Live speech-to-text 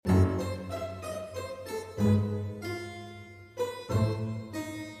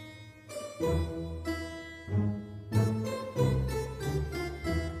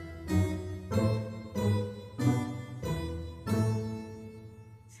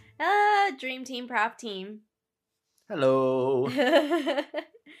Dream Team Prop Team. Hello.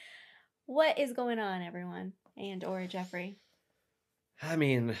 What is going on, everyone? And or Jeffrey? I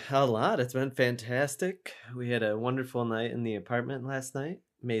mean, a lot. It's been fantastic. We had a wonderful night in the apartment last night.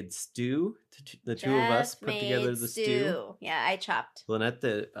 Made stew. The two of us put together the stew. Yeah, I chopped. Lynette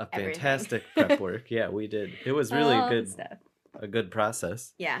did a everything. fantastic prep work. Yeah, we did. It was really All the good. stuff. A good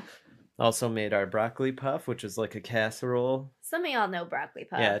process. Yeah. Also made our broccoli puff, which is like a casserole. Some of y'all know broccoli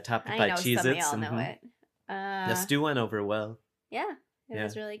puff. Yeah, topped I by know Cheez-Its. some of y'all know it. The stew went over well. Yeah, it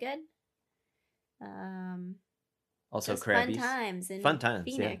was really good. Also just Krabby's. Fun times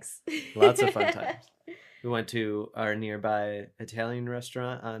in Phoenix. Yeah. Lots of fun times. We went to our nearby Italian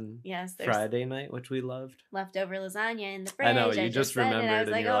restaurant on Friday night, which we loved. Leftover lasagna in the fridge. I know, you just remembered I was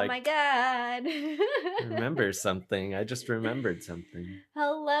and like, you're oh like, my God. Remember something. I just remembered something.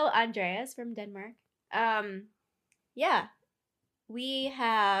 Hello, Andreas from Denmark. Yeah. We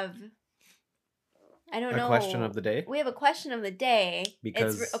have... I don't know. A question of the day? We have a question of the day.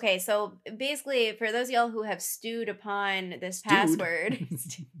 Because... Okay, so basically, for those of y'all who have stewed upon this password...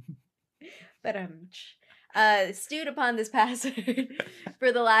 but stewed upon this password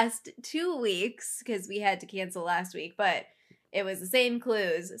for the last 2 weeks, because we had to cancel last week, but it was the same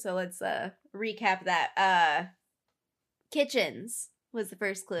clues, so let's recap that. Kitchens was the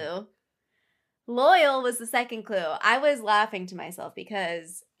first clue. Loyal was the second clue. I was laughing to myself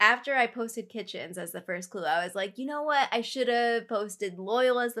because after I posted Kitchens as the first clue, I was like, you know what? I should have posted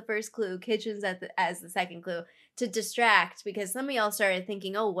Loyal as the first clue, Kitchens as the second clue to distract, because some of y'all started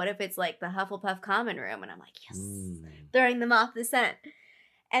thinking, oh, what if it's like the Hufflepuff common room? And I'm like, yes, throwing them off the scent.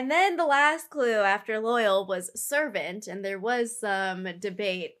 And then the last clue after Loyal was Servant, and there was some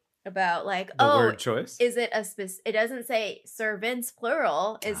debate about like, the word choice? Is it it doesn't say servants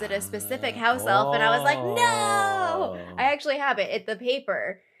plural, is it a specific house elf? And I was like, no! I actually have it. The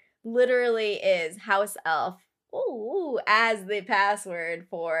paper literally is house elf as the password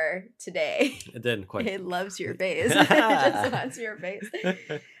for today. It didn't quite. It loves your face. It just wants your face.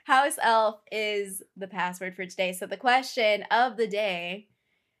 House elf is the password for today. So the question of the day,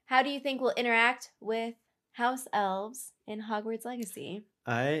 how do you think we'll interact with house elves in Hogwarts Legacy?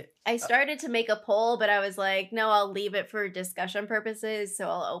 I started to make a poll, but I was like, no, I'll leave it for discussion purposes, so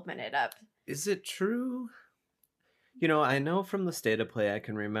I'll open it up. Is it true? You know, I know from the State of Play, I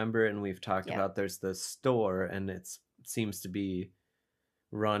can remember, and we've talked about, there's the store, and it seems to be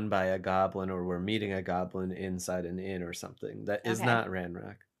run by a goblin, or we're meeting a goblin inside an inn or something. That is not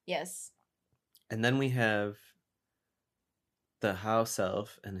Ranrock. Yes. And then we have the house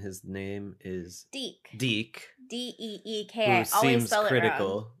elf, and his name is Deke. Deke. D-E-E-K. Who I always seems spell critical.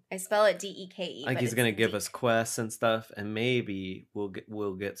 It wrong. I spell it D-E-K-E. Like he's gonna give us quests and stuff, and maybe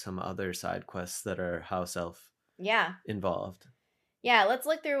we'll get some other side quests that are house elf involved. Yeah, let's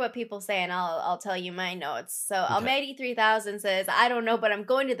look through what people say, and I'll tell you my notes. So Almighty 3000 says, I don't know, but I'm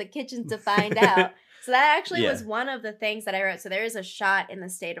going to the kitchen to find out. So that actually was one of the things that I wrote. So there is a shot in the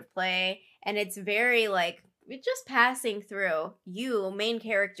State of Play, and it's very like just passing through you, main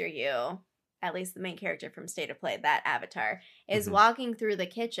character you, at least the main character from State of Play, that avatar, is walking through the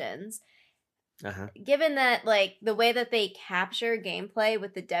kitchens. Given that, like, the way that they capture gameplay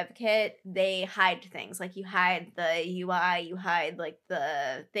with the dev kit, they hide things. Like, you hide the UI, you hide, like,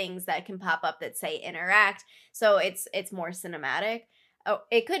 the things that can pop up that say interact. So it's more cinematic. Oh,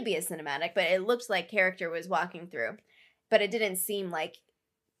 it could be a cinematic, but it looked like character was walking through. But it didn't seem like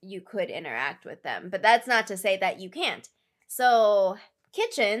you could interact with them. But that's not to say that you can't. So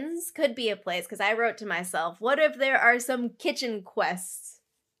kitchens could be a place, because I wrote to myself, what if there are some kitchen quests?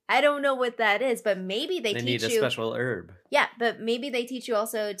 I don't know what that is, but maybe they teach you... They need a special herb. Yeah, but maybe they teach you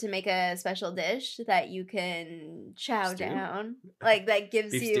also to make a special dish that you can chow down. Like, that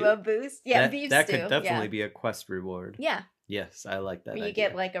gives beef you stew? A boost. Yeah, beef stew. That could definitely be a quest reward. Yeah. Yes, I like that Where you idea.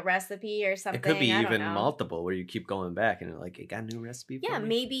 get, like, a recipe or something. It could be even multiple, where you keep going back and you're like, you got a new recipe for me?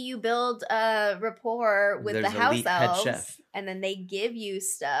 Maybe you build a rapport with the house elves. Head chef. And then they give you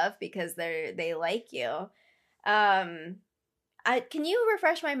stuff because they like you. Can you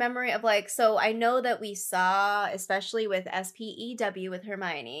refresh my memory of, like, so I know that we saw, especially with SPEW with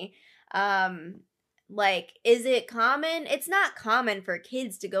Hermione, like, is it common? It's not common for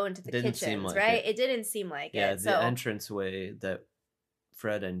kids to go into the kitchens, right? It didn't seem like it. Yeah, the entranceway that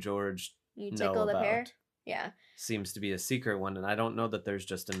Fred and George know about seems to be a secret one, and I don't know that there's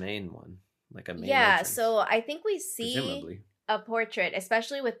just a main one, like a main entrance. So I think we see Presumably. a portrait,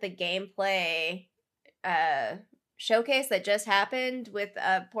 especially with the gameplay showcase that just happened with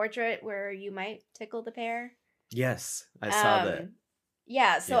a portrait where you might tickle the pear. Yes, I saw that.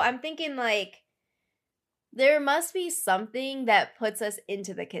 Yeah, so I'm thinking like there must be something that puts us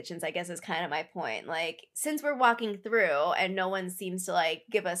into the kitchens, I guess is kind of my point. Like, since we're walking through and no one seems to like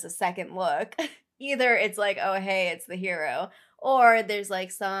give us a second look, either it's like, oh, hey, it's the hero, or there's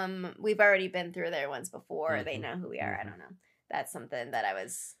like we've already been through there once before. They know who we are. I don't know. That's something that I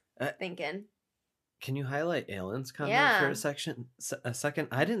was thinking. Can you highlight Alan's comment for a second?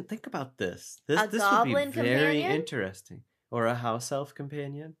 I didn't think about this. This would be very companion? Interesting. Or a house elf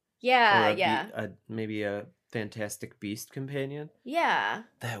companion. Yeah, or maybe a fantastic beast companion. Yeah.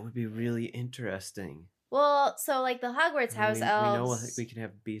 That would be really interesting. Well, so like the Hogwarts house elves. We know we can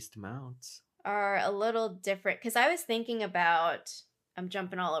have beast mounts. Are a little different because I was thinking about. I'm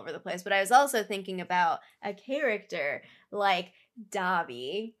jumping all over the place, but I was also thinking about a character like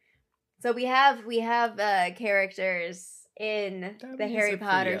Dobby. So we have characters in Dobby the Harry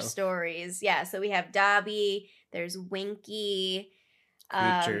Potter stories. Yeah, so we have Dobby. There's Winky.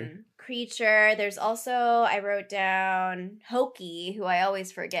 Creature. There's also, I wrote down Hokey, who I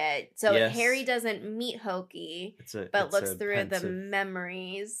always forget. So Harry doesn't meet Hokey, but looks through the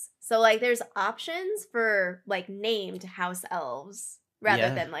memories. So like there's options for like named house elves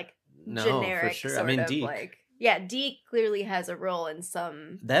rather than like generic for sure. Sort of Deke. Like Deke clearly has a role in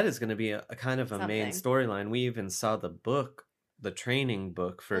some. That is going to be a kind of a main storyline. We even saw the book, the training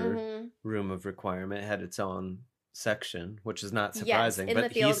book for Room of Requirement had its own section, which is not surprising,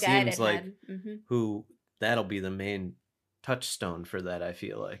 but he seems like who that'll be the main touchstone for that. I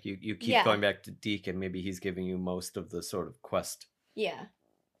feel like you keep going back to Deke and maybe he's giving you most of the sort of quest.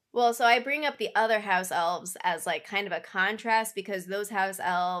 Well, so I bring up the other house elves as like kind of a contrast because those house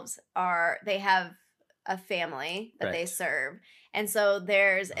elves they have a family that they serve. And so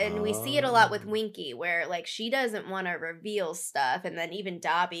and we see it a lot with Winky where like she doesn't want to reveal stuff. And then even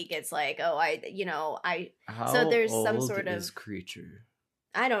Dobby gets like, oh, so there's some sort of. Is Creature?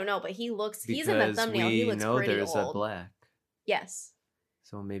 I don't know, but he's in the thumbnail. He looks pretty there's old. A black. Yes.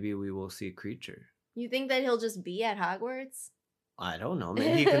 So maybe we will see Creature. You think that he'll just be at Hogwarts? I don't know.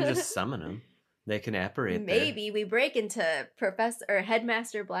 Maybe he can just summon him. They can apparate Maybe we break into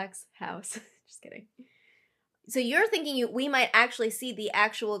Headmaster Black's house. Just kidding. So you're thinking we might actually see the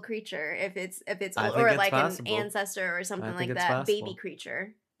actual creature if it's or like possible. An ancestor or something like that, possible. Baby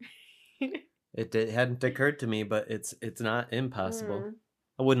creature. It hadn't occurred to me, but it's not impossible.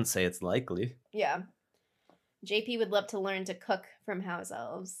 I wouldn't say it's likely. Yeah. JP would love to learn to cook from house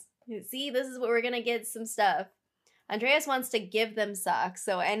elves. See, this is what we're gonna get some stuff. Andreas wants to give them socks,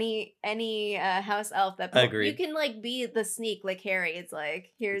 so any house elf that you can like be the sneak like Harry. It's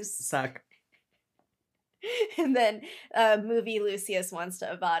like here's sock. And then movie Lucius wants to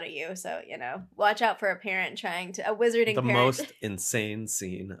Avada you, so watch out for a parent trying to a wizarding. The parent. Most insane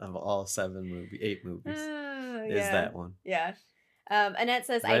scene of all 8 movies is that one. Yeah. Annette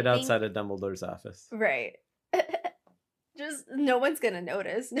says right outside of Dumbledore's office. Right. Just no one's gonna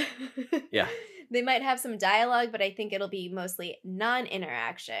notice. Yeah. They might have some dialogue, but I think it'll be mostly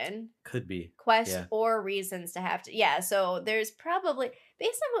non-interaction. Could be. Quest or reasons to have to. Yeah, so there's probably,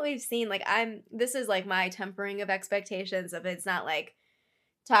 based on what we've seen, like this is like my tempering of expectations of it's not like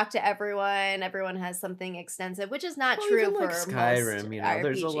talk to everyone has something extensive, which is not true for like Skyrim, most RPGs,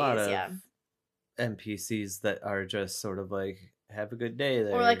 there's a lot of NPCs that are just sort of like, have a good day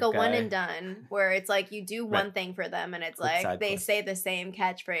there. Or like a one and done where it's like you do one thing for them and it's like they say the same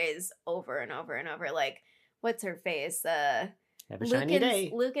catchphrase over and over and over. Like, what's her face? Have a shiny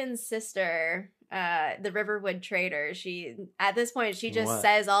day. Lucan's sister, the Riverwood Trader, she at this point she just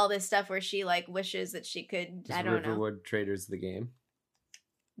says all this stuff where she like wishes that she could I don't know. Riverwood Trader's the game.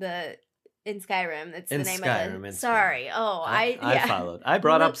 In Skyrim, it's the name Skyrim, of it. Sorry. Oh, I followed. I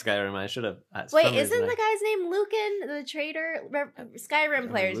brought up Skyrim. I should have. Wait, isn't the guy's name Lucan, the trader? Skyrim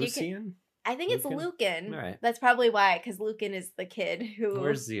players. Lucian? I think it's Lucan. All right. That's probably why, because Lucan is the kid who.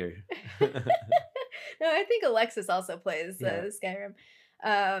 Where's Zir? No, I think Alexis also plays Skyrim.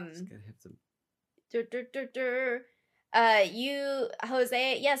 You,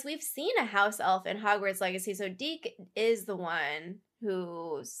 Jose. Yes, we've seen a house elf in Hogwarts Legacy. So Deke is the one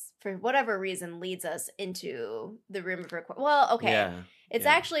who, for whatever reason, leads us into the Room of Requirement. Well, okay. Yeah, it's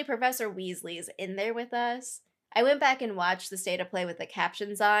actually Professor Weasley's in there with us. I went back and watched the State of Play with the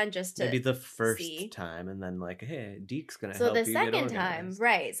captions on just to maybe the first time, and then like, hey, Deke's gonna help you. So the second time,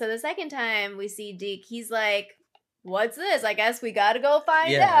 right? So the second time we see Deke, he's like, "What's this? I guess we gotta go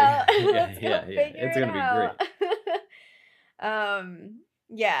find out." Yeah. It's gonna be great.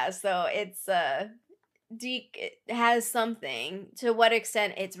 Yeah. So it's Deke has something. To what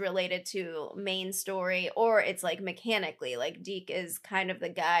extent it's related to main story, or it's like mechanically, like Deke is kind of the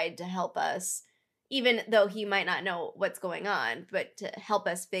guide to help us, even though he might not know what's going on, but to help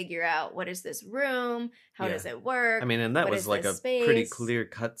us figure out what is this room, how does it work. I mean, and that what was is like this a space? pretty clear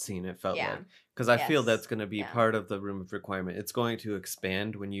cutscene, it felt like. Because I feel that's going to be part of the room of requirement. It's going to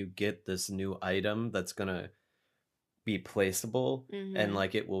expand when you get this new item that's going to be placeable, and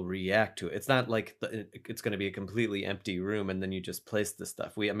like it will react to it. It's not like it's going to be a completely empty room and then you just place the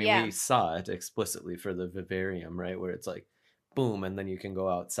stuff. We saw it explicitly for the vivarium, right, where it's like boom and then you can go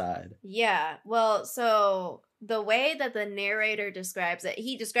outside. Yeah, well, so the way that the narrator describes it,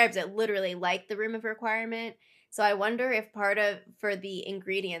 he describes it literally like the room of requirement. So I wonder if for the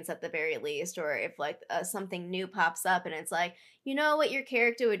ingredients at the very least, or if like something new pops up and it's like, you know what your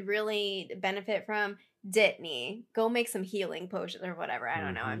character would really benefit from? Dittany. Go make some healing potions or whatever. I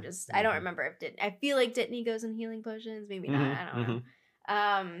don't know. I don't remember if I feel like Dittany goes in healing potions. Maybe not. I don't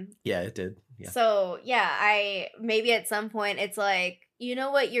know. Yeah, it did. Yeah. So yeah, maybe at some point it's like, you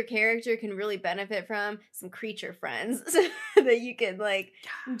know what your character can really benefit from? Some creature friends that you can like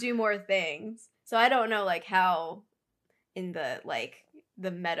do more things. So I don't know like how in the like the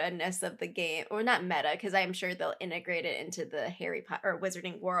meta-ness of the game, or not meta, because I'm sure they'll integrate it into the Harry Potter or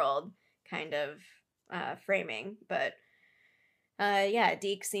Wizarding World kind of framing, but yeah,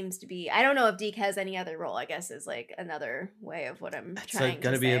 Deke seems to be. I don't know if Deke has any other role. I guess is like another way of what I'm trying to say. It's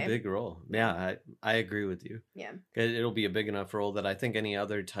gonna be a big role. Yeah, I agree with you. Yeah, it'll be a big enough role that I think any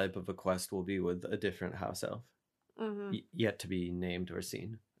other type of a quest will be with a different house elf, yet to be named or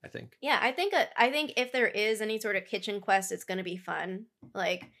seen. I think. Yeah, I think if there is any sort of kitchen quest, it's gonna be fun.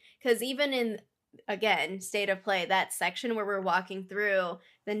 Like, because even in again State of Play, that section where we're walking through,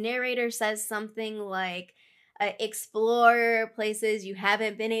 the narrator says something like explore places you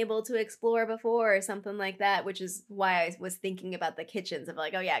haven't been able to explore before, or something like that, which is why I was thinking about the kitchens of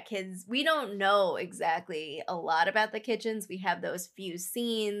like, oh yeah, kids, we don't know exactly a lot about the kitchens. We have those few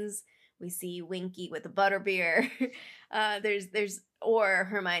scenes. We see Winky with the butterbeer. There's or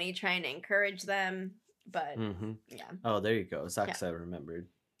Hermione trying to encourage them, but yeah. Oh, there you go. Zax, I remembered.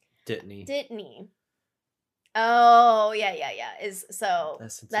 Dittany. Oh, yeah.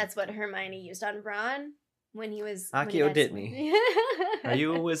 That's what Hermione used on Ron when he was Accio Dittany. Are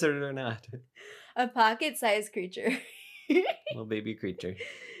you a wizard or not? A pocket-sized creature. Little baby creature.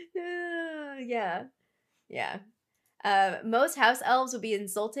 Yeah. Most house elves will be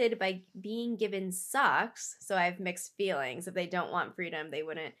insulted by being given socks, so I have mixed feelings. If they don't want freedom, they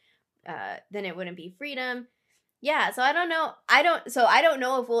wouldn't. Then it wouldn't be freedom. Yeah, so I don't know. I don't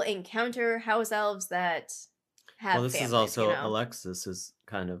know if we'll encounter house elves that have. Well, this families, is also Alexis's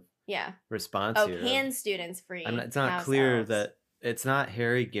kind of response here. Can students free? It's not clear that it's not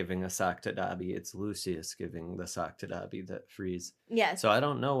Harry giving a sock to Dobby. It's Lucius giving the sock to Dobby that frees. Yes. So I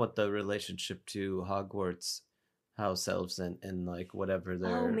don't know what the relationship to Hogwarts house elves and like whatever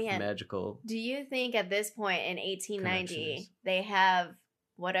their magical. Do you think at this point in 1890 they have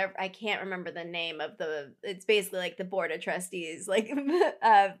whatever, I can't remember the name of it's basically like the board of trustees, like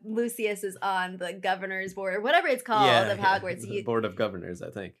Lucius is on the governor's board or whatever it's called of Hogwarts. The board of governors, I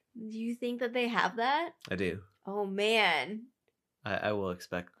think. Do you think that they have that? I do. Oh man. I will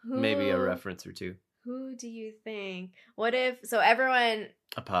expect maybe a reference or two. Who do you think? What if everyone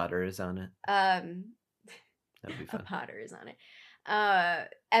a Potter is on it? That'd be fun. A Potter is on it.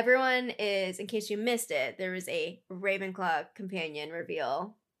 Everyone is, in case you missed it, there was a Ravenclaw companion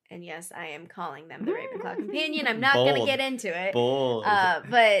reveal. And yes, I am calling them the Ravenclaw companion. I'm not going to get into it. Bold.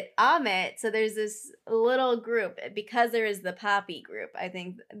 But Amit, so there's this little group, because there is the Poppy group, I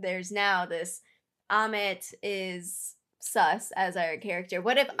think there's now this Amit is sus as our character.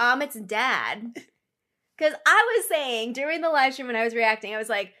 What if Amit's dad? Because I was saying during the live stream when I was reacting, I was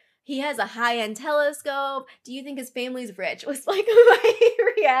like, he has a high-end telescope. Do you think his family's rich? Was like my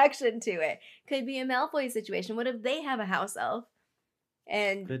reaction to it. Could be a Malfoy situation. What if they have a house elf?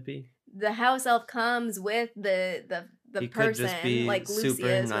 And could be. The house elf comes with the he person, could just be like Lucius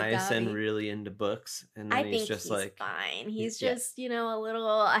super nice and really into books, and then I think just he's fine. He's just a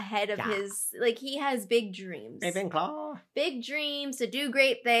little ahead of his, like, he has big dreams. Ravenclaw. Big dreams to do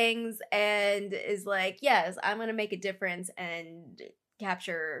great things, and is like, yes, I'm gonna make a difference and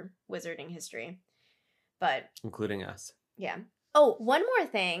capture wizarding history, but including us. Yeah. Oh, one more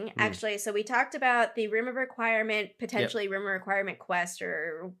thing, actually. So we talked about the Room of Requirement, potentially Room of Requirement quest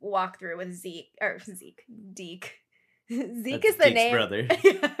or walkthrough with Deke. Zeke is the Deke's name. Brother.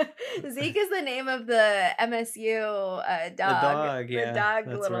 Zeke is the name of the MSU dog. The dog, yeah. The dog,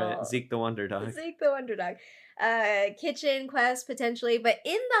 that's little. right. Zeke the Wonder Dog. Zeke the Wonder Dog. kitchen quest potentially, but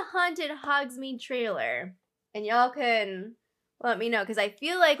in the Haunted Hogsmeade trailer, and y'all can let me know, because I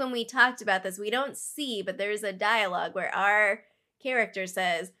feel like when we talked about this, we don't see, but there's a dialogue where our character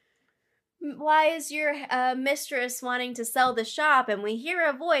says, why is your mistress wanting to sell the shop? And we hear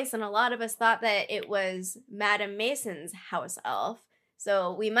a voice, and a lot of us thought that it was Madame Mason's house elf.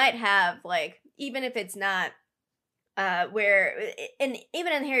 So we might have, like, even if it's not where, and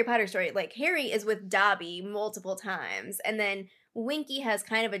even in the Harry Potter story, like, Harry is with Dobby multiple times, and then Winky has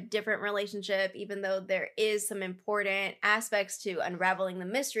kind of a different relationship, even though there is some important aspects to unraveling the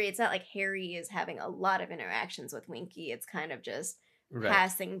mystery. It's not like Harry is having a lot of interactions with Winky. It's kind of just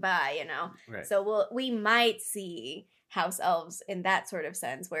passing by, you know? Right. So we might see house elves in that sort of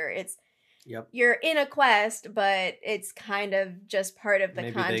sense, where it's, yep, you're in a quest, but it's kind of just part of the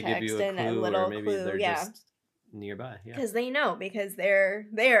maybe context they give you and a little or maybe clue. they're just nearby. Yeah. Because they know, because they're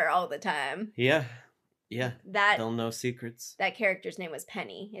there all the time. Yeah. Yeah. That they'll know secrets. That character's name was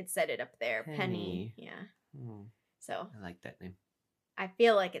Penny. It said it up there. Penny. Yeah. Hmm. So I like that name. I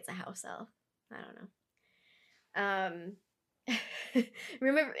feel like it's a house elf. I don't know.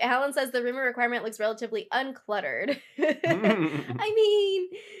 Remember, Alan says the rumor requirement looks relatively uncluttered. I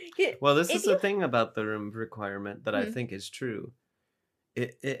mean, well, this is the thing about the room requirement that I think is true.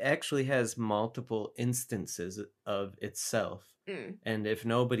 It actually has multiple instances of itself. And if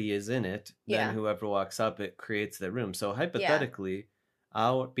nobody is in it, then whoever walks up, it creates the room. So hypothetically,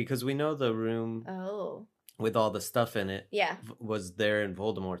 because we know the room with all the stuff in it was there in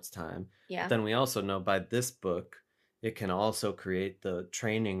Voldemort's time. Yeah. But then we also know by this book, it can also create the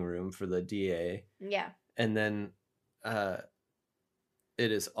training room for the DA. Yeah. And then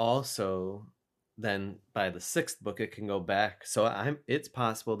it is also then by the 6th book, it can go back. So it's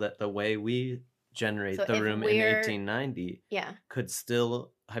possible that the way we generate the room in 1890 could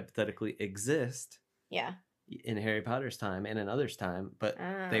still hypothetically exist in Harry Potter's time and in others' time, but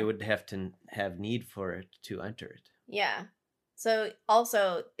they would have to have need for it to enter it. Yeah. So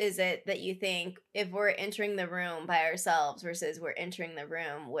also, is it that you think if we're entering the room by ourselves versus we're entering the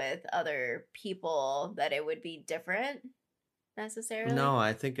room with other people, that it would be different necessarily? No,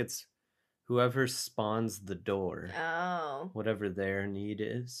 I think it's whoever spawns the door. Oh. Whatever their need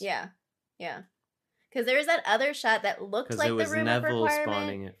is. Yeah. Yeah. Because there was that other shot that looked like the room of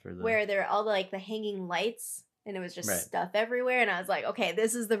requirement, where there are all the hanging lights, and it was just stuff everywhere, and I was like, okay,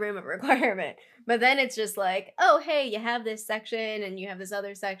 this is the room of requirement. But then it's just like, oh, hey, you have this section, and you have this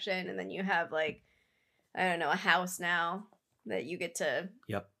other section, and then you have, I don't know, a house now that you get to,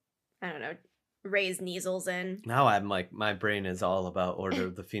 I don't know, raise Kneasels in. Now I'm my brain is all about Order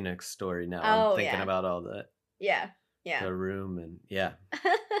of the Phoenix story now. I'm thinking about all that. Yeah. Yeah. The room and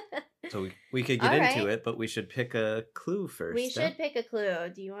So we could get into it, but we should pick a clue first. We should pick a clue.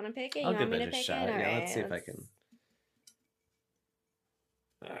 Do you want to pick it? I'll give it a shot. Yeah, let's see if I can.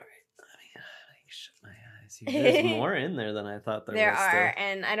 All right. Let me shut my eyes. There's more in there than I thought there was. There are,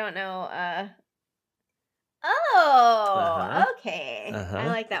 and I don't know. Okay. I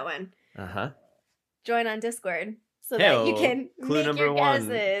like that one. Join on Discord so that you can clue make your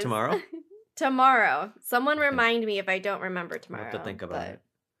guesses. Tomorrow? Tomorrow. Someone remind me if I don't remember tomorrow. I'll have to think about it.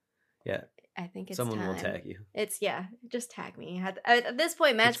 Yeah. I think it's someone time. will tag you. Just tag me. At this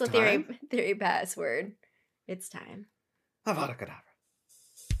point, magical theory password. It's time. Avada Kedavra.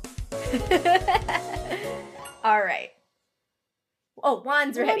 All right. Oh,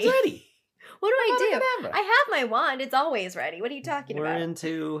 wand's ready. Wand's ready. What do I do? I have my wand. It's always ready. What are you talking about? We're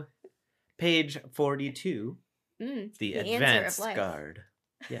into page 42. The Advanced Guard.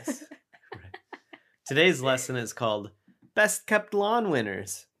 Yes. Right. Today's lesson is called Best Kept Lawn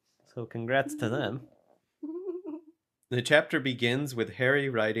Winners. So congrats to them. The chapter begins with Harry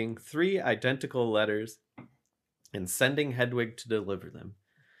writing 3 identical letters and sending Hedwig to deliver them.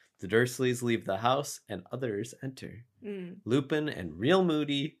 The Dursleys leave the house and others enter. Lupin and Real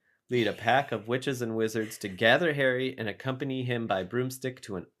Moody lead a pack of witches and wizards to gather Harry and accompany him by broomstick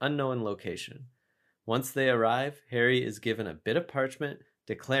to an unknown location. Once they arrive, Harry is given a bit of parchment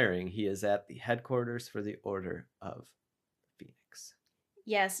declaring he is at the headquarters for the Order of Phoenix.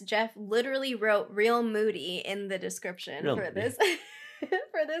 Yes, Jeff literally wrote Real Moody in the description for this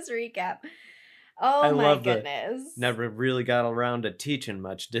for this recap. Oh my goodness. Never really got around to teaching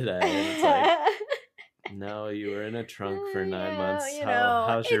much, did I? And it's like, no, you were in a trunk for 9 months.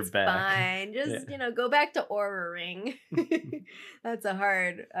 How's your back? Fine. Just, go back to Aura-ring. That's a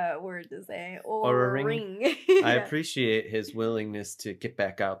hard word to say. Aura-ring. I appreciate his willingness to get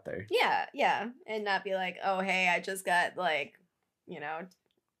back out there. Yeah. And not be like, oh, hey, I just got,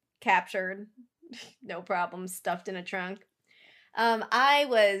 captured. No problem. Stuffed in a trunk. I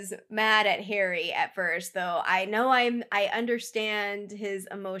was mad at Harry at first, though. I know I understand his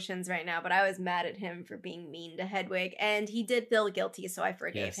emotions right now, but I was mad at him for being mean to Hedwig, and he did feel guilty, so I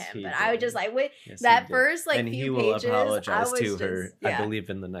forgave him. But I was just like, wait, that first like and few he will pages, apologize to just, her. yeah. I believe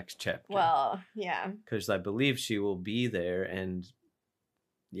in the next chapter. Well, yeah, because I believe she will be there, and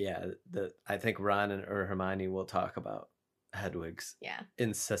yeah, I think Ron or Hermione will talk about Hedwig's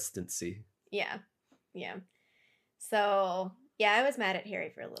insistency. Yeah. So yeah, I was mad at Harry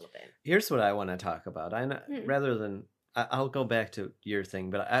for a little bit. Here's what I want to talk about. I know, rather than I'll go back to your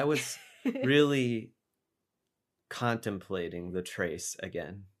thing, but I was really contemplating the trace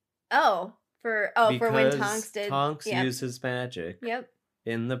again. For when Tonks did. Tonks uses magic. Yep.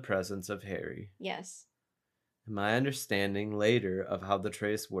 In the presence of Harry. Yes. My understanding later of how the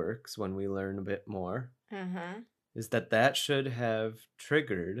trace works, when we learn a bit more, is that should have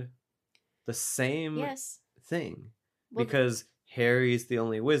triggered the same thing. Well, because Harry's the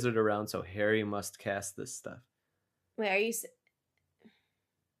only wizard around, so Harry must cast this stuff. Wait, are you...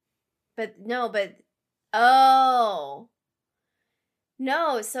 Oh.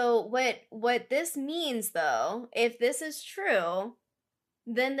 No, so what this means, though, if this is true,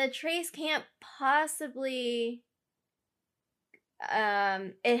 then the trace can't possibly...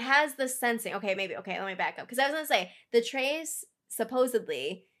 it has the sensing. Okay, maybe. Okay, let me back up. Because I was going to say, the trace,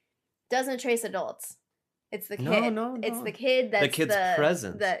 supposedly, doesn't trace adults. It's the kid. No. It's the kid that's the kid's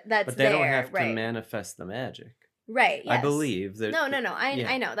present. That's but they don't have to manifest the magic. Right, yes. I believe that. No.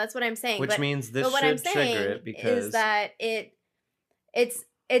 I know. That's what I'm saying. Which means this should trigger it because... is that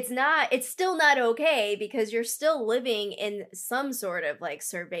it's still not okay because you're still living in some sort of like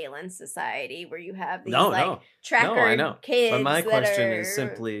surveillance society where you have these tracker kids. But my question is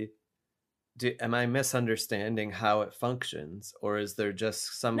simply, am I misunderstanding how it functions, or is there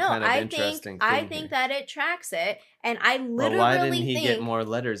just some kind of interesting thing I think that it tracks it, and I literally why didn't he get more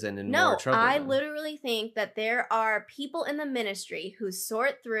letters in and more trouble? I literally think that there are people in the ministry who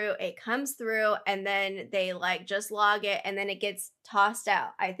sort through, it comes through, and then they like just log it, and then it gets tossed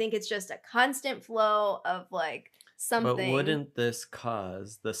out. I think it's just a constant flow of like something. But wouldn't this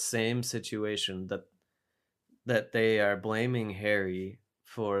cause the same situation that they are blaming Harry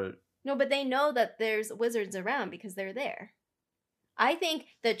for? No, but they know that there's wizards around because they're there. I think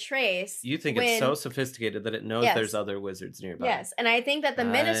the trace... You think it's so sophisticated that it knows there's other wizards nearby. Yes, and I think that the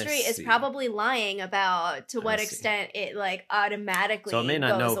ministry is probably lying about to what extent it like automatically goes away. So it may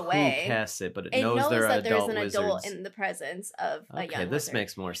not know who casts it, but it knows there are adult wizards. There's an adult in the presence of a young wizard. Okay, this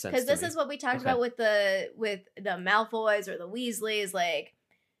makes more sense. Because this is what we talked about with the Malfoys or the Weasleys. Like,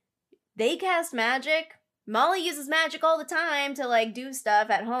 they cast magic. Molly uses magic all the time to like do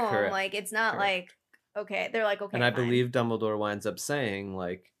stuff at home. Correct. Like it's not like they're like okay. And I believe Dumbledore winds up saying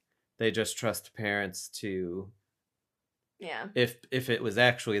like they just trust parents to if it was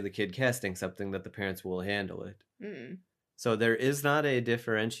actually the kid casting something, that the parents will handle it. Mm-hmm. So there is not a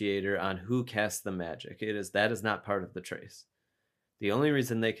differentiator on who casts the magic. That is not part of the trace. The only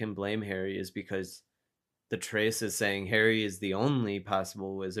reason they can blame Harry is because the trace is saying Harry is the only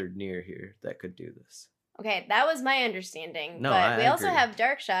possible wizard near here that could do this. Okay, that was my understanding. But we also have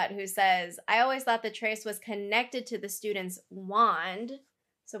Darkshot, who says, I always thought the trace was connected to the student's wand.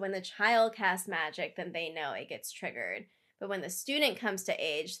 So when the child casts magic, then they know it gets triggered. But when the student comes to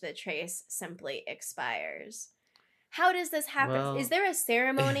age, the trace simply expires. How does this happen? Well... Is there a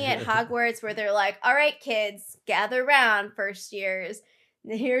ceremony at Hogwarts where they're like, all right, kids, gather around, first years.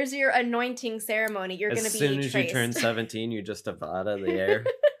 Here's your anointing ceremony. You're going to be traced. As soon as you turn 17, you just Avada the air.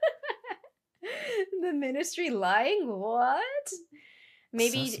 The ministry lying? What?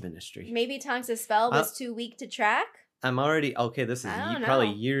 Maybe Tonks' spell was too weak to track? I'm already... Okay, this is probably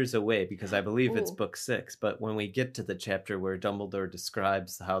years away because I believe it's book 6. But when we get to the chapter where Dumbledore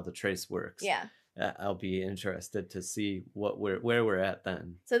describes how the trace works, I'll be interested to see where we're at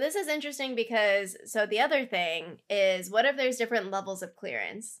then. So this is interesting because... So the other thing is, what if there's different levels of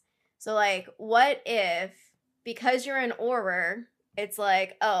clearance? So like, what if, because you're an Auror, it's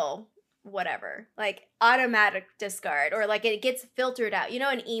like, oh... whatever, like automatic discard, or like it gets filtered out. You know,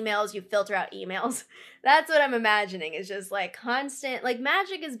 in emails, you filter out emails. That's what I'm imagining. Is just like constant, like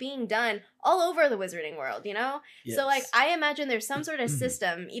magic is being done all over the wizarding world, you know? Yes. So like I imagine there's some sort of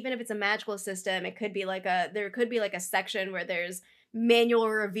system, even if it's a magical system, it could be like there could be like a section where there's manual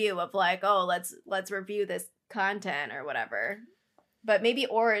review of like, oh, let's review this content or whatever. But maybe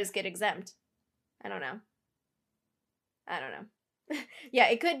Aurors get exempt. I don't know. Yeah,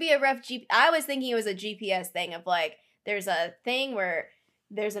 it could be a rough I was thinking it was a GPS thing of like, there's a thing where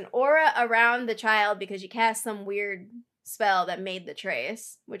there's an aura around the child because you cast some weird spell that made the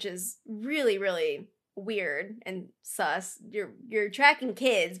trace, which is really, really weird and sus. You're tracking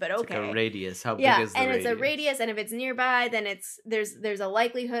kids, but okay. It's like a radius. How big is the and radius? It's a radius, and if it's nearby, then there's a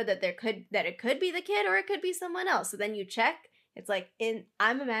likelihood that it could be the kid or it could be someone else. So then you check. It's like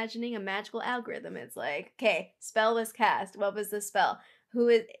I'm imagining a magical algorithm. It's like, okay, spell was cast. What was the spell?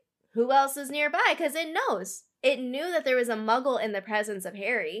 Who else is nearby? Because it knows. It knew that there was a muggle in the presence of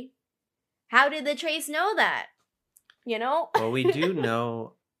Harry. How did the trace know that? You know? Well, we do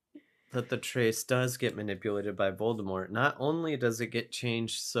know that the trace does get manipulated by Voldemort. Not only does it get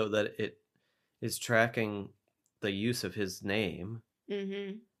changed so that it is tracking the use of his name,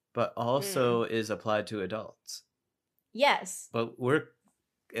 but also is applied to adults. Yes. But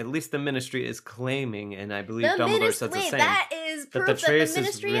at least the Ministry is claiming, and I believe Dumbledore says the same. That is proof that the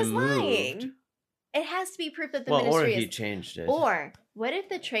Ministry is lying. It has to be proof that the Ministry or he changed it. Or what if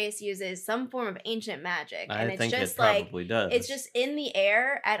the trace uses some form of ancient magic? And I think it probably does. It's just in the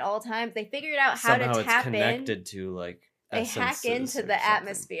air at all times. They figured out how Somehow to tap it's connected to like they hack into the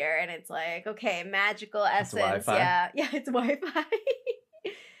atmosphere, and it's like, okay, magical essence. Yeah, it's Wi-Fi.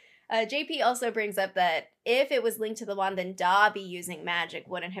 JP also brings up that if it was linked to the wand, then Dobby using magic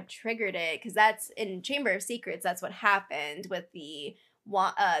wouldn't have triggered it, because that's in Chamber of Secrets. That's what happened with the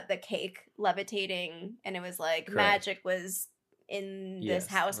cake levitating, and it was like Correct. Magic was in this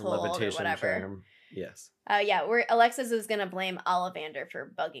household or whatever. Charm. Yes. Where Alexis is gonna blame Ollivander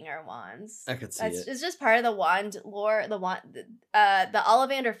for bugging our wands. I could see it. It's just part of the wand lore. The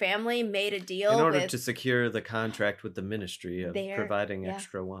Ollivander family made a deal in order to secure the contract with the Ministry of providing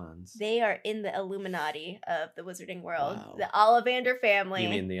extra wands. They are in the Illuminati of the Wizarding world. Wow. The Ollivander family. You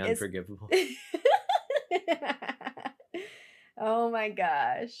mean the Unforgivable? Oh my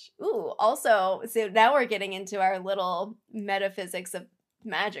gosh. Ooh, also, so now we're getting into our little metaphysics of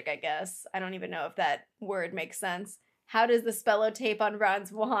magic, I guess. I don't even know if that word makes sense. How does the spellotape on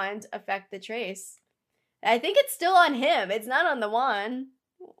Ron's wand affect the trace? I think it's still on him. It's not on the wand.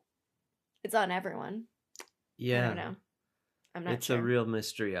 It's on everyone. Yeah. I don't know. I'm not It's sure. a real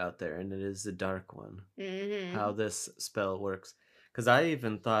mystery out there, and it is the dark one. Mm-hmm. How this spell works. Because I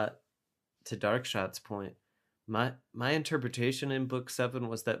even thought, to Darkshot's point, my interpretation in Book 7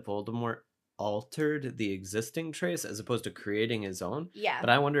 was that Voldemort altered the existing trace as opposed to creating his own. Yeah. But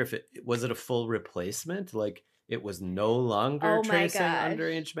I wonder if it was a full replacement? Like it was no longer tracing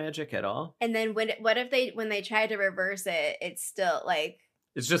underage magic at all? And then when they tried to reverse it, it's still like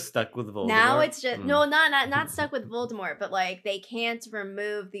it's just stuck with Voldemort. Now it's just no, not stuck with Voldemort, but like they can't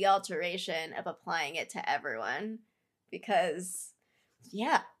remove the alteration of applying it to everyone because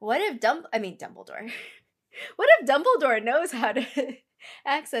what if Dumbledore? What if Dumbledore knows how to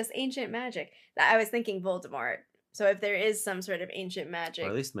access ancient magic? I was thinking Voldemort. So if there is some sort of ancient magic or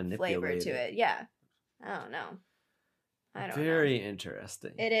at least flavor to it, I don't know. Very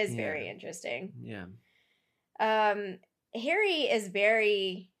interesting. It is very interesting. Yeah. Harry is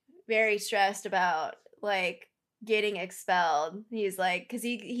very, very stressed about like getting expelled. He's like, because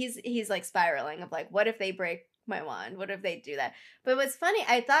he's like spiraling of like, what if they break my wand? What if they do that? But what's funny,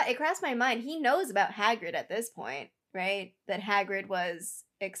 I thought it crossed my mind, he knows about Hagrid at this point, right? That Hagrid was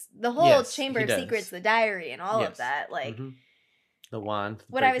the whole Chamber of Secrets, the diary, and all of that. Like the wand.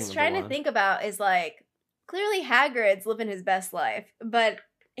 What I was trying to think about is like, clearly Hagrid's living his best life, but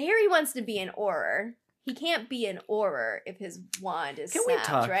Harry wants to be an Auror. He can't be an Auror if his wand is snapped, Can we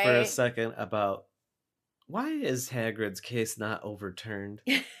talk right? for a second about why is Hagrid's case not overturned?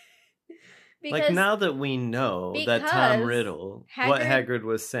 Because, like now that we know that Tom Riddle, what Hagrid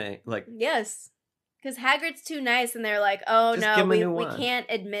was saying, like yes, because Hagrid's too nice, and they're like, oh no, we can't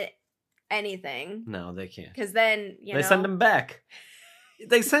admit anything. No, they can't. Because then they send him back.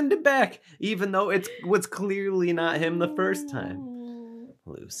 They send him back, even though it was clearly not him the first time.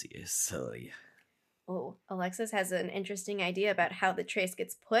 Lucius, silly. Oh, Alexis has an interesting idea about how the trace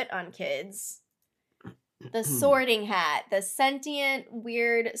gets put on kids. The sorting hat, the sentient,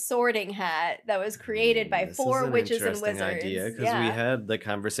 weird sorting hat that was created by four witches and wizards. Because we had the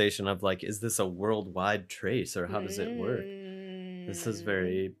conversation of like, is this a worldwide trace or how does it work? This is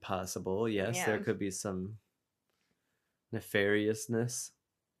very possible. Yes, there could be some nefariousness.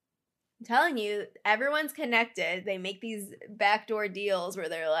 I'm telling you, everyone's connected. They make these backdoor deals where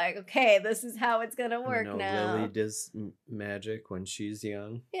they're like, okay, this is how it's gonna work now. Lily does magic when she's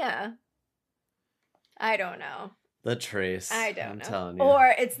young. Yeah. I don't know. The trace. I don't know. I'm telling you.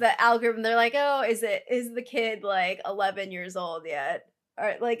 Or it's the algorithm. They're like, oh, is the kid like 11 years old yet?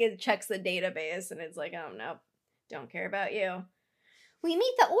 Or like it checks the database and it's like, oh no, don't care about you. We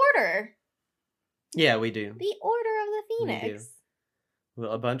meet the Order. Yeah, we do. The Order of the Phoenix. We do.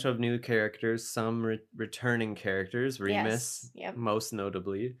 Well, a bunch of new characters, some returning characters, Remus, most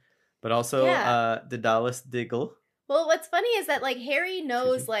notably. But also, Daedalus Diggle. Well, what's funny is that, like, Harry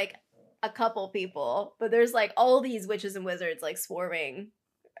knows, like, a couple people, but there's, like, all these witches and wizards, like, swarming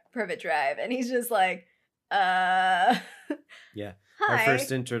Privet Drive, and he's just like, Yeah. Hi. Our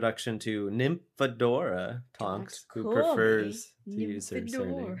first introduction to Nymphadora Tonks, who prefers to use her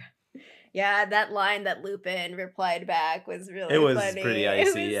surname. Yeah, that line that Lupin replied back was really funny. It was pretty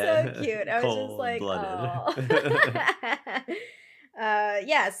icy, so cute. I was just like, oh.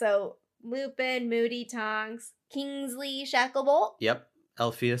 Yeah, so Lupin, Moody Tonks, Kingsley Shacklebolt. Yep.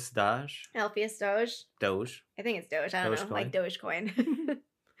 Elphias Doge. Doge. I think it's Doge. I don't know. Like Dogecoin.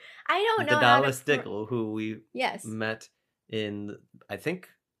 I don't know. Daedalus Diggle, who we met in, I think,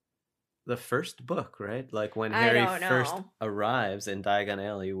 the first book, right? Like when Harry first arrives in Diagon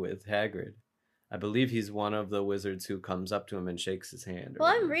Alley with Hagrid. I believe he's one of the wizards who comes up to him and shakes his hand.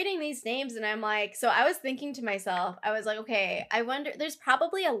 Well, I'm reading these names and I'm like, so I was thinking to myself, I was like, okay, I wonder, there's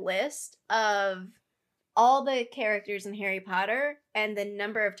probably a list of all the characters in Harry Potter and the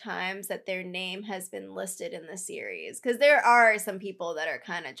number of times that their name has been listed in the series. Because there are some people that are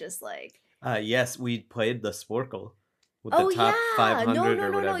kind of just like... yes, we played the Sporcle. With the top 500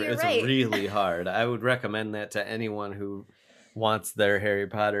 or whatever. It's really hard. I would recommend that to anyone who wants their Harry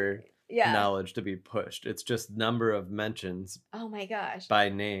Potter knowledge to be pushed. It's just number of mentions. Oh my gosh. By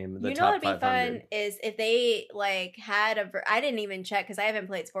name. The top 500. What would be fun is if they like had I didn't even check because I haven't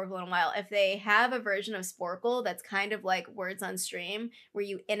played Sporcle in a while. If they have a version of Sporcle that's kind of like Words on Stream where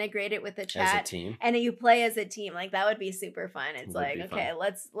you integrate it with the chat as a team. And you play as a team, like that would be super fun. It's like, okay,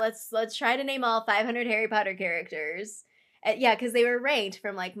 let's try to name all 500 Harry Potter characters. Yeah, because they were ranked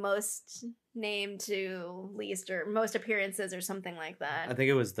from like most name to least or most appearances or something like that. I think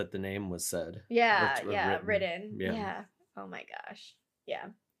it was that the name was said. Yeah, written. Yeah. Oh my gosh. Yeah.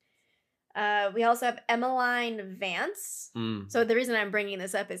 We also have Emmeline Vance. So the reason I'm bringing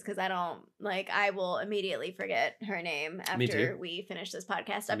this up is because I will immediately forget her name after we finish this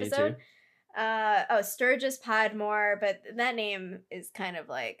podcast episode. Sturgis Podmore, but that name is kind of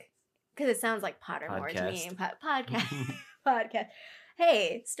like, because it sounds like Pottermore to me. Podcast. Podcast.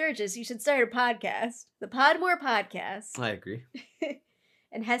 Hey, Sturgis, you should start a podcast. The Podmore Podcast. I agree.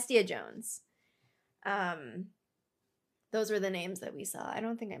 And Hestia Jones. Those were the names that we saw. I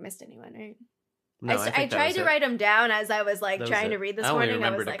don't think I missed anyone, right? No, I tried to write them down as I was like trying to read this morning. I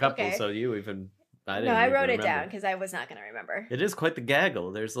remembered a couple, okay. So you even... I wrote it down because I was not going to remember. It is quite the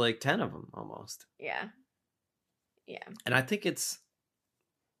gaggle. There's like 10 of them almost. Yeah. And I think it's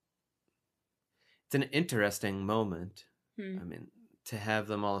an interesting moment. I mean, to have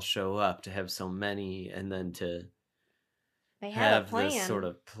them all show up, to have so many, and then to have this sort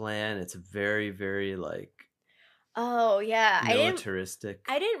of plan. It's very, very like... Oh, yeah. Militaristic.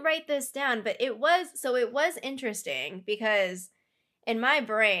 I didn't write this down, but it was interesting because in my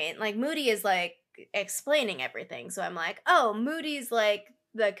brain, like Moody is like explaining everything. So I'm like, oh, Moody's like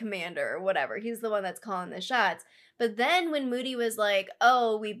the commander or whatever. He's the one that's calling the shots. But then when Moody was like,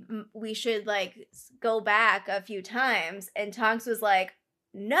 oh, we should like go back a few times, and Tonks was like,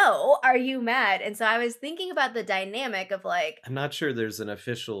 no, are you mad? And so I was thinking about the dynamic of like... I'm not sure there's an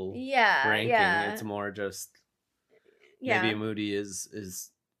official ranking. Yeah. It's more just maybe Moody is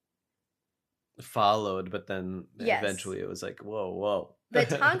followed, but then eventually it was like, whoa. But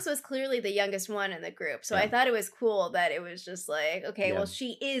Tonks was clearly the youngest one in the group, so I thought it was cool that it was just like, okay, well,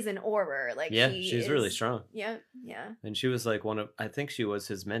 she is an Auror. Like, she's really strong. Yeah. And she was like I think she was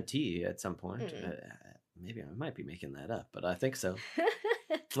his mentee at some point. Maybe I might be making that up, but I think so.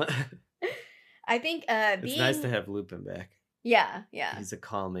 I think it's nice to have Lupin back. Yeah. He's a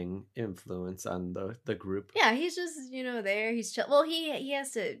calming influence on the group. Yeah, he's just, there. He's chill. Well, he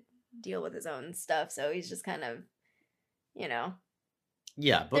has to deal with his own stuff, so he's just kind of,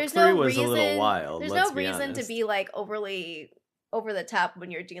 Yeah, book 3 was a little wild. There's no reason to be like overly over the top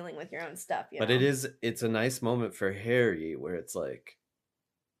when you're dealing with your own stuff. But it's a nice moment for Harry where it's like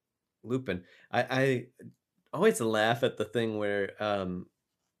Lupin. I always laugh at the thing where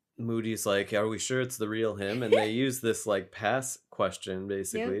Moody's like, are we sure it's the real him? And they use this like pass question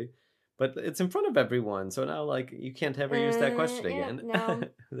basically. Yeah. But it's in front of everyone, so now like you can't ever use that question again. No.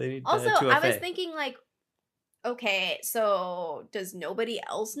 They need also, I was thinking like, okay, so does nobody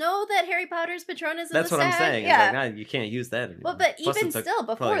else know that Harry Potter's Patronus is That's a what stag? I'm saying. Yeah. It's like, you can't use that anymore. Well, but plus even still,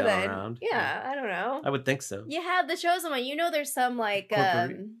 before then, I don't know. I would think so. You have the chosen one. There's some like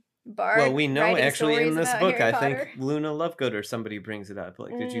bard. Well, we know actually in this book, Harry I think Luna Lovegood or somebody brings it up.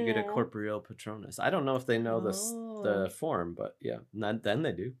 Like, did you get a corporeal Patronus? I don't know if they know the form, but not then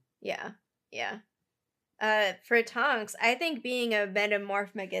they do. Yeah. For Tonks, I think being a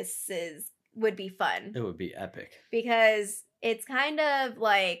Metamorphmagus would be fun. It would be epic. Because it's kind of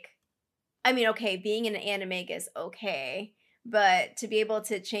like I mean, okay, being an animagus, okay, but to be able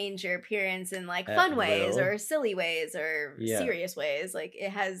to change your appearance in like fun ways or silly ways or serious ways, like it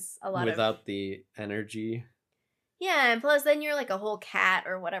has a lot without the energy. Yeah, and plus then you're like a whole cat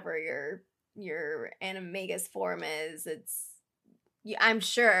or whatever your animagus form is. I'm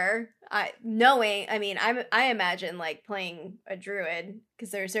sure I imagine like playing a druid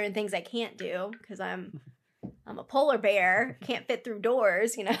because there are certain things I can't do because I'm a polar bear, can't fit through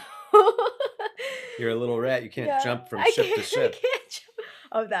doors, you know. You're a little rat. You can't jump from ship to ship.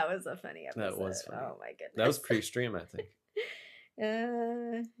 Oh, that was a funny episode. That was funny. Oh my goodness. That was pre-stream, I think.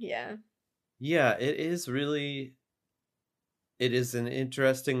 Yeah. Yeah, it is an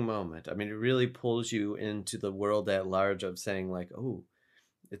interesting moment. I mean, it really pulls you into the world at large of saying like, oh,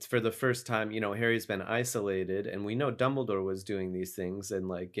 it's for the first time, you know, Harry's been isolated, and we know Dumbledore was doing these things and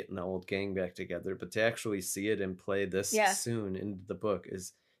like getting the old gang back together, but to actually see it and play this soon into the book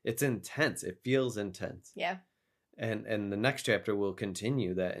it's intense. It feels intense. Yeah. And the next chapter will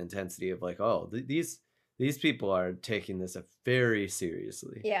continue that intensity of like, oh, these people are taking this very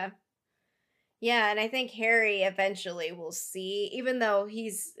seriously. Yeah. Yeah, and I think Harry eventually will see, even though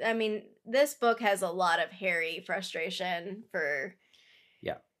this book has a lot of Harry frustration for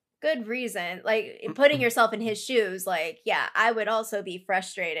good reason. Like, putting yourself in his shoes, like, yeah, I would also be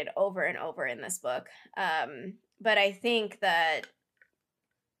frustrated over and over in this book. But I think that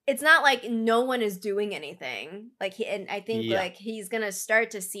it's not like no one is doing anything. Like, I think like he's gonna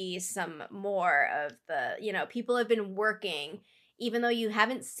start to see some more of the, you know, people have been working, even though you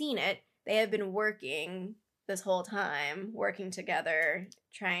haven't seen it, they have been working this whole time, working together,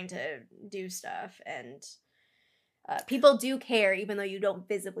 trying to do stuff, and people do care, even though you don't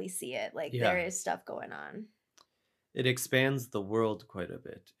visibly see it. Like, there is stuff going on. It expands the world quite a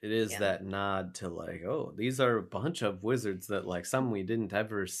bit. It is that nod to like, oh, these are a bunch of wizards that like some we didn't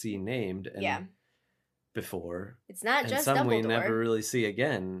ever see named before. It's not just some Dumbledore. We never really see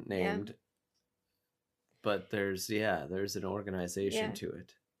again named. But there's an organization to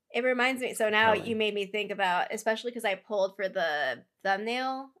it. It reminds me, so now you made me think about, especially because I pulled for the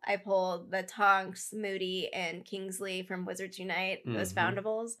thumbnail, I pulled the Tonks, Moody, and Kingsley from Wizards Unite, those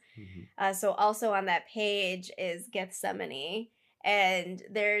foundables. Mm-hmm. So also on that page is Gethsemane, and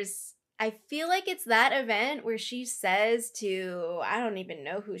I feel like it's that event where she says to, I don't even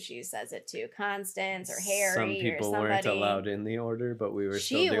know who she says it to, Constance or Harry or somebody. Some people weren't allowed in the order, but we were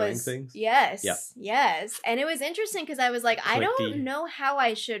still doing things. Yes, yes. And it was interesting because I was like, I don't know how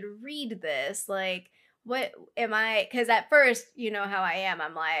I should read this. Like, what am I? Because at first, you know how I am.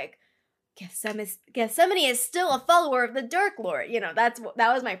 I'm like, Gethsemane is still a follower of the Dark Lord. You know, that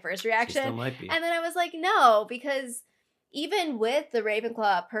was my first reaction. She still might be. And then I was like, no, because even with the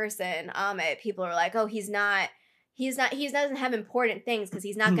Ravenclaw person, Amit, people are like, oh, he doesn't have important things because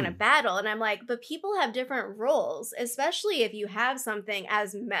he's not going to battle. And I'm like, but people have different roles, especially if you have something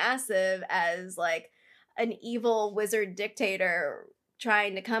as massive as like an evil wizard dictator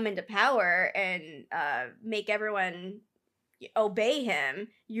trying to come into power and make everyone obey him.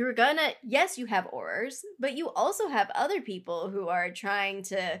 You have Aurors, but you also have other people who are trying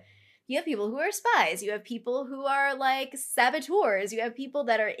to. You have people who are spies. You have people who are like saboteurs. You have people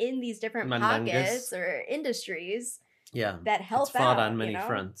that are in these different pockets or industries. Yeah, that help it's fought on many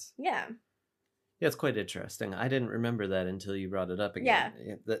fronts. Yeah, it's quite interesting. I didn't remember that until you brought it up again.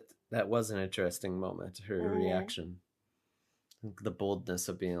 Yeah, that was an interesting moment. Her reaction, the boldness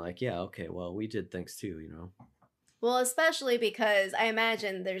of being like, "Yeah, okay, well, we did things too," you know. Well, especially because I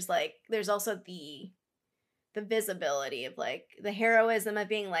imagine there's also the visibility of like the heroism of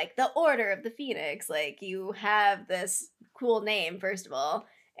being like the Order of the Phoenix. Like, you have this cool name, first of all,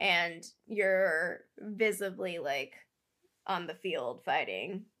 and you're visibly like on the field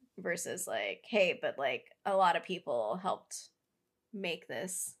fighting versus like, hey, but like a lot of people helped make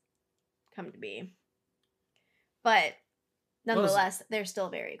this come to be. But nonetheless, they're still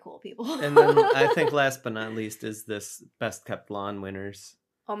very cool people. And then I think last but not least is this best kept lawn winners.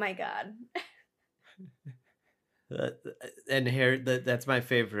 Oh my God. And Harry, that's my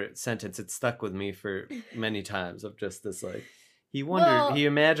favorite sentence. It stuck with me for many times of just this, like, he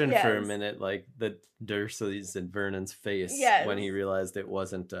imagined for a minute, like, the Dursleys and Vernon's face when he realized it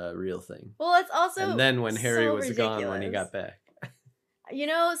wasn't a real thing. Well, it's also, and then when Harry was ridiculous. Gone when he got back. You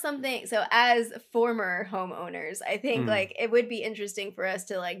know something, so as former homeowners, I think like it would be interesting for us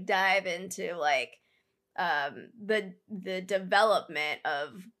to like dive into like the development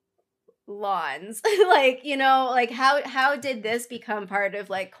of lawns. Like, you know, like how did this become part of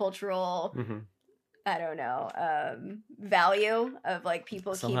like cultural I don't know, value of like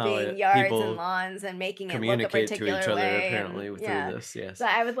people Somehow keeping yards people and lawns and making it look a communicate to particular each other way. apparently And, through yeah. this. Yes. So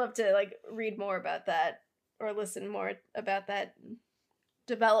I would love to like read more about that or listen more about that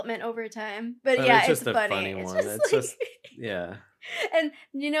development over time. But But yeah, it's just it's a funny. funny It's one. just It's like, just yeah. and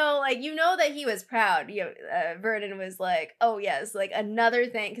like that he was proud. Vernon was like, "Oh yes, like another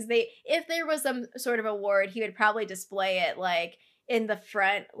thing," because if there was some sort of award, he would probably display it like in the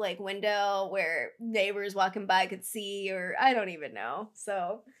front like window where neighbors walking by could see, or I don't even know.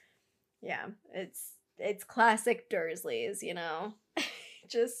 So yeah, it's classic Dursleys,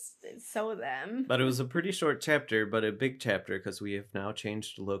 just so them. But it was a pretty short chapter, but a big chapter because we have now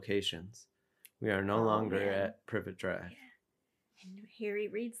changed locations. We are no longer at Privet Drive. Yeah. And Harry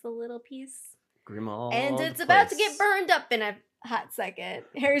reads the little piece. Grimmauld And it's Place. about to get burned up in a hot second.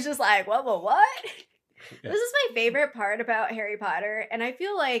 Harry's just like, what? Yeah. This is my favorite part about Harry Potter. And I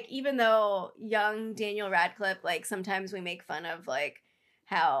feel like even though young Daniel Radcliffe, like sometimes we make fun of like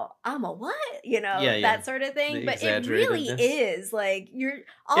how I'm a what? That sort of thing. But it really is like these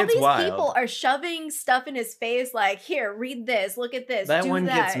wild. people are shoving stuff in his face like, here, read this, look at this. That do one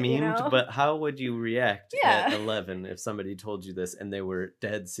that, gets memed, but how would you react at 11 if somebody told you this and they were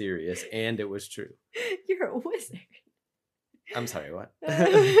dead serious and it was true? You're a wizard. I'm sorry, what?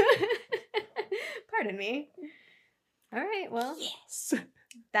 Pardon me. All right, well. Yes.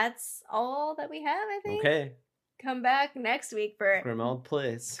 That's all that we have, I think. Okay. Come back next week for Grimmauld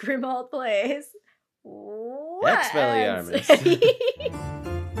Place. Grimmauld Place. Expelliarmus.